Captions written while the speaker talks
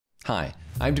Hi,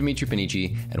 I'm Dimitri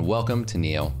Panici, and welcome to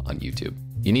Neo on YouTube.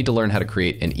 You need to learn how to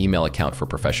create an email account for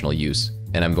professional use,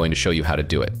 and I'm going to show you how to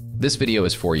do it. This video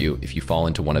is for you if you fall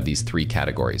into one of these three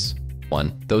categories.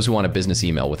 1, those who want a business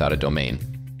email without a domain.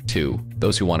 2,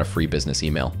 those who want a free business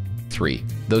email. 3,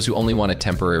 those who only want a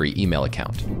temporary email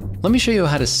account. Let me show you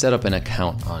how to set up an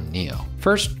account on Neo.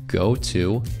 First, go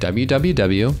to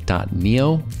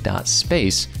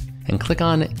www.neo.space and click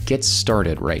on Get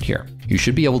Started right here. You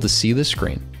should be able to see the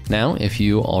screen. Now, if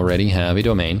you already have a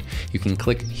domain, you can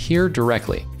click here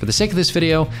directly. For the sake of this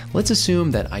video, let's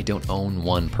assume that I don't own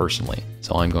one personally.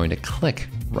 So I'm going to click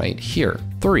right here.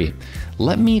 3,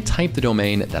 let me type the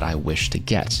domain that I wish to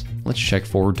get. Let's check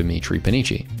for Dimitri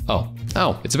Panici. Oh,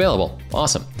 it's available.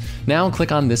 Awesome. Now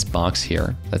click on this box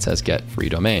here that says Get Free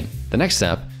Domain. The next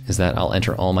step is that I'll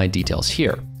enter all my details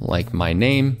here, like my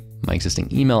name, my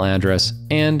existing email address,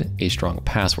 and a strong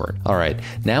password. All right,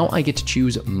 now I get to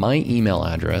choose my email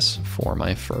address for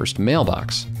my first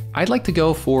mailbox. I'd like to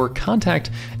go for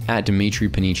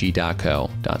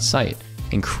contact@dimitripanici.co.site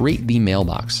and create the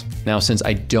mailbox. Now, since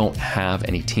I don't have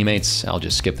any teammates, I'll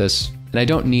just skip this. And I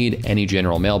don't need any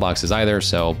general mailboxes either,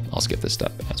 so I'll skip this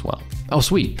step as well. Oh,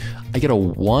 sweet. I get a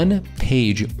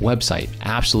one-page website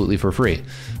absolutely for free.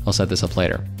 I'll set this up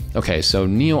later. Okay, so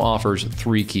Neo offers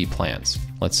 3 key plans.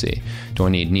 Let's see. Do I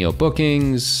need Neo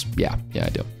bookings? Yeah, I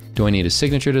do. Do I need a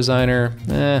signature designer?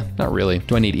 Not really.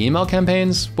 Do I need email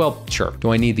campaigns? Well, sure.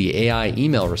 Do I need the AI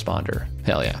email responder?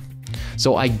 Hell yeah.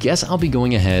 So I guess I'll be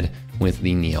going ahead with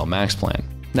the Neo Max plan.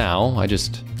 Now, I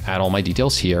just add all my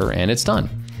details here and it's done.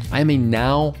 I am a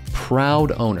now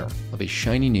proud owner of a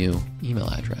shiny new email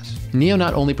address. Neo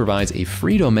not only provides a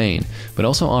free domain, but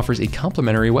also offers a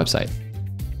complimentary website.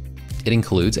 It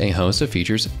includes a host of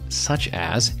features such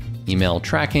as email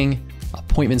tracking,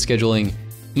 appointment scheduling,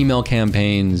 email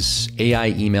campaigns,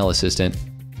 AI email assistant,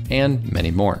 and many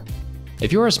more.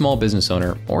 If you're a small business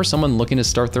owner or someone looking to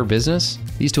start their business,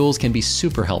 these tools can be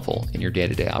super helpful in your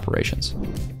day-to-day operations.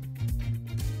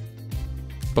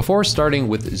 Before starting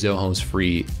with Zoho's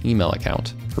free email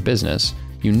account for business,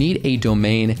 you need a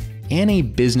domain and a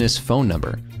business phone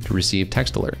number to receive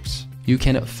text alerts. You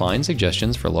can find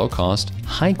suggestions for low-cost,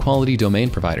 high-quality domain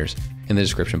providers in the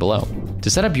description below. To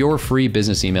set up your free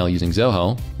business email using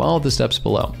Zoho, follow the steps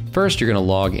below. First, you're going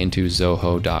to log into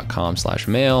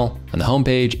zoho.com/mail. On the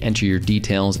homepage, enter your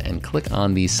details and click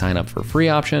on the sign up for free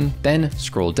option. Then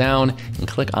scroll down and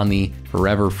click on the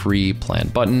Forever Free Plan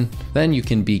button. Then you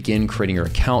can begin creating your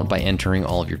account by entering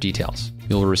all of your details.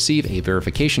 You'll receive a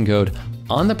verification code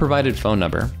on the provided phone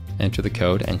number. Enter the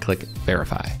code and click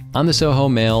Verify. On the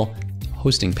Zoho Mail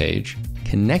hosting page,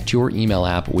 connect your email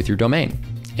app with your domain.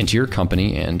 Enter your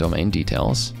company and domain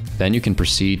details. Then you can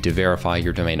proceed to verify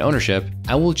your domain ownership.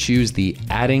 I will choose the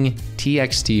Adding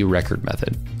TXT Record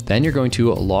method. Then you're going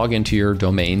to log into your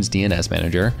domain's DNS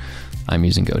manager. I'm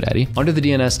using GoDaddy. Under the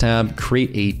DNS tab,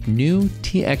 create a new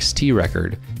TXT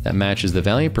record that matches the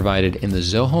value provided in the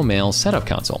Zoho Mail setup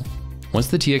console. Once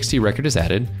the TXT record is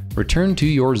added, return to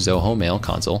your Zoho Mail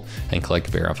console and click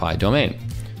Verify Domain.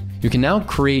 You can now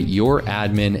create your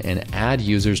admin and add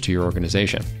users to your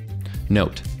organization.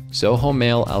 Note, Zoho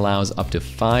Mail allows up to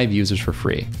 5 users for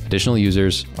free. Additional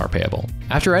users are payable.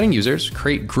 After adding users,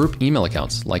 create group email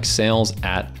accounts like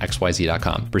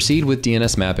sales@xyz.com. Proceed with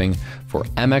DNS mapping for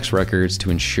MX records to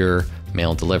ensure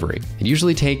mail delivery. It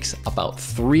usually takes about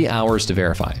 3 hours to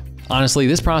verify. Honestly,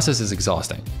 this process is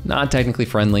exhausting, not technically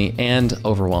friendly, and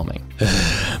overwhelming.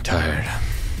 I'm tired.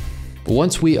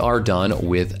 Once we are done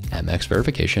with MX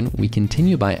verification, we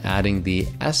continue by adding the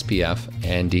SPF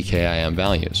and DKIM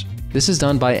values. This is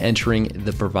done by entering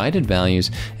the provided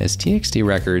values as TXT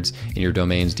records in your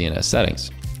domain's DNS settings.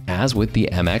 As with the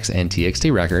MX and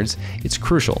TXT records, it's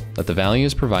crucial that the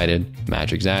values provided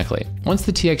match exactly. Once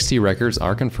the TXT records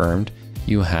are confirmed,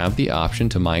 you have the option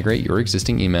to migrate your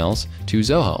existing emails to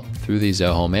Zoho through the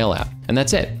Zoho Mail app. And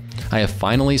that's it. I have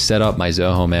finally set up my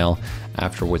Zoho Mail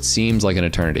after what seems like an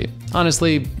eternity.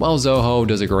 Honestly, while Zoho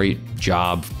does a great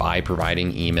job by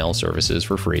providing email services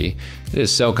for free, it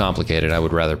is so complicated I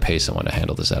would rather pay someone to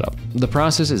handle the setup. The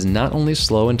process is not only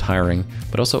slow and tiring,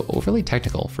 but also overly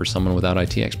technical for someone without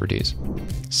IT expertise.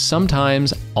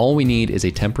 Sometimes all we need is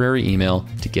a temporary email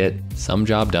to get some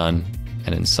job done,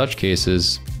 and in such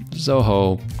cases,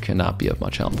 Zoho cannot be of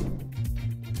much help.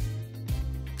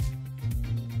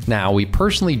 Now, we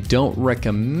personally don't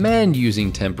recommend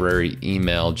using temporary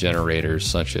email generators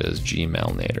such as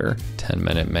GmailNator,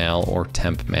 10-Minute Mail, or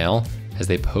Temp Mail, as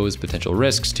they pose potential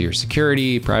risks to your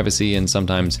security, privacy, and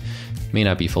sometimes may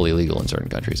not be fully legal in certain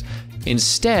countries.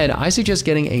 Instead, I suggest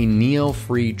getting a Neo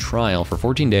free trial for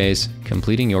 14 days,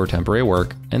 completing your temporary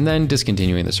work, and then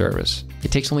discontinuing the service.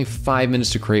 It takes only 5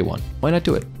 minutes to create one. Why not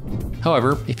do it?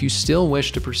 However, if you still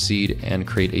wish to proceed and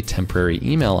create a temporary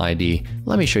email ID,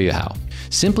 let me show you how.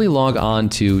 Simply log on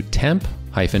to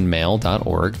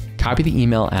temp-mail.org, copy the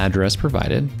email address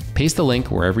provided, paste the link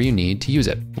wherever you need to use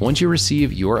it. Once you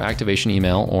receive your activation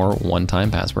email or one-time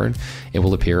password, it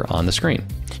will appear on the screen.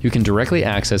 You can directly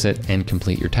access it and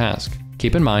complete your task.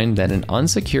 Keep in mind that an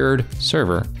unsecured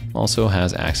server also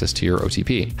has access to your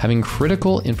OTP. Having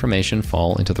critical information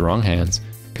fall into the wrong hands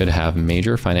could have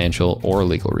major financial or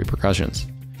legal repercussions.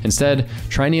 Instead,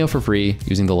 try Neo for free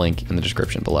using the link in the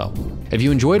description below. If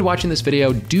you enjoyed watching this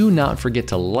video, do not forget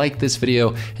to like this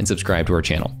video and subscribe to our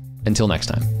channel. Until next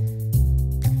time.